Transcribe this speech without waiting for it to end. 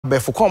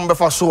Befukom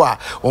befasoa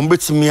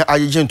ombetimi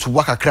agent to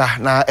work Accra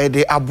na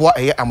ede aboa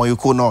eye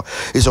amayoko no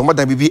is o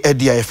madan bibi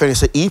ede a yefere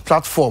say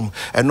e-platform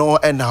eno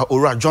na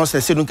ora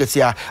Johnson say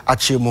nketia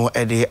achemu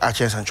ede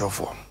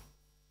achesanchofo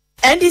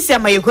NDC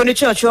amayoko no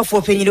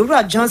churchofo penyini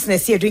ora Johnson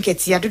say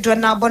nketia dodo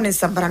na abone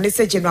nsambara ne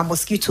say General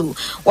Mosquito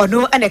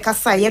wono ene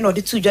kasa ye no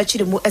de tudwa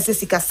chiremu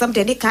esesika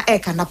samde ne ka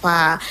eka na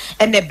pa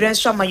ene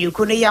brensho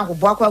amayoko no ya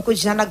hobo akwa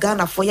gina na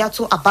Ghana fo ya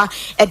to aba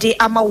ede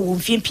ama wo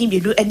mfimpim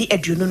bienu ani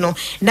aduonu no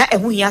na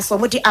ehu hia so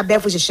mode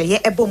abefo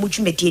hyehye ebo mu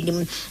dwumadi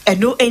anim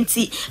eno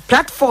enti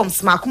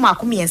platforms makoma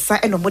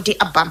miensa eno mode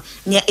aba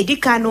ne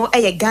edika no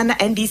eye Ghana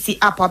NDC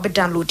app ab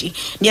download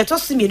ne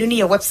etoso mienu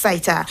ne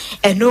website a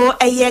eno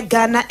eye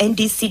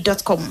GhanaNDC.com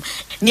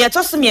ne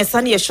etoso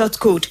miensa ne short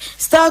code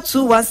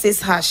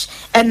 *216#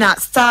 ena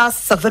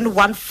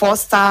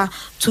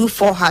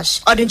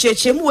 *714*24#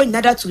 odinchechemu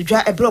wonyada to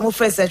dwa ebro mo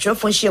fresh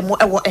atwofo hyiemu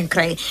ewo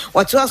enkran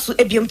wato aso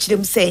ebiom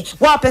chirem say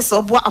wa pese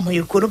obo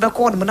amayoko no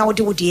beko no na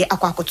wode wode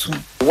akwakoto.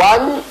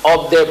 One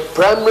of the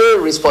primary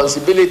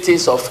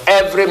responsibilities of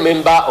every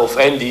member of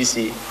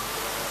NDC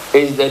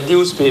is the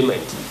dues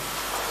payment.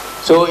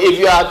 So if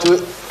you are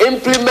to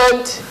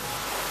implement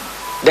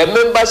the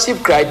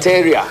membership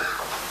criteria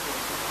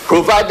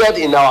provided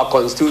in our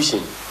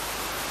constitution,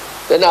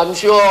 then I'm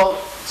sure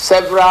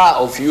several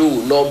of you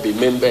will not be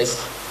members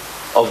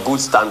of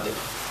good standing.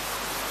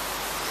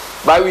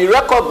 But we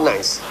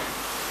recognize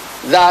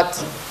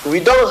that we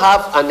don't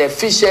have an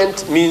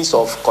efficient means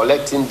of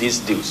collecting these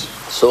dues.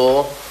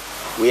 So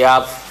we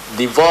have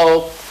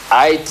developed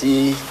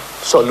IT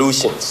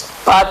solutions.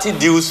 Party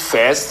dues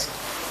first,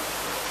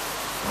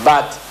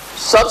 but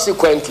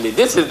subsequently,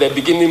 this is the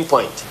beginning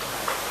point.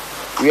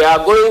 We are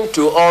going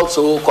to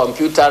also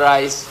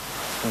computerize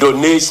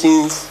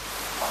donations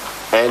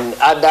and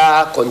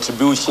other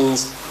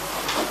contributions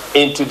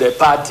into the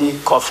party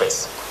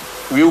coffers.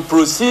 We will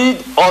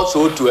proceed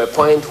also to a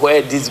point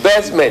where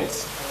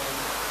disbursements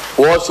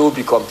will also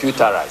be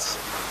computerized,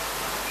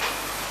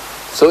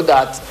 so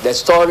that the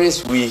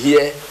stories we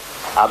hear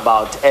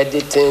about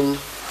editing,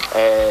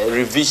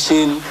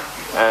 revision,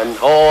 and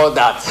all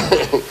that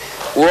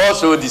will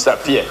also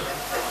disappear.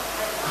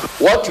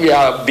 What we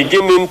are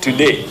beginning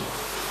today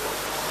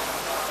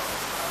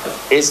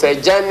is a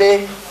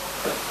journey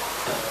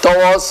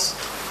towards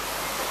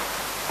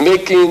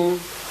making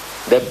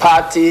the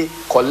party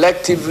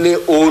collectively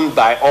owned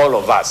by all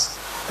of us.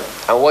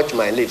 And watch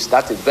my lips,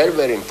 that is very,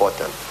 very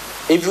important.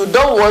 If you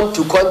don't want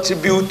to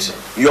contribute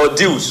your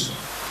dues,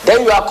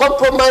 then you are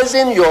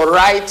compromising your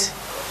right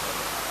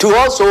to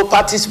also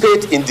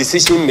participate in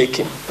decision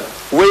making.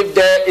 With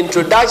the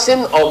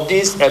introduction of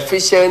this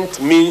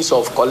efficient means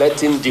of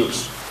collecting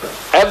dues,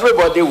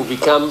 everybody will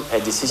become a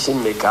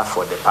decision maker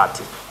for the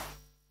party.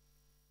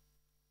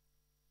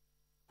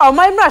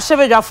 My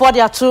Shebedra for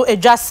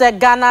the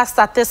Ghana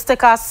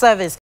Statistical Service.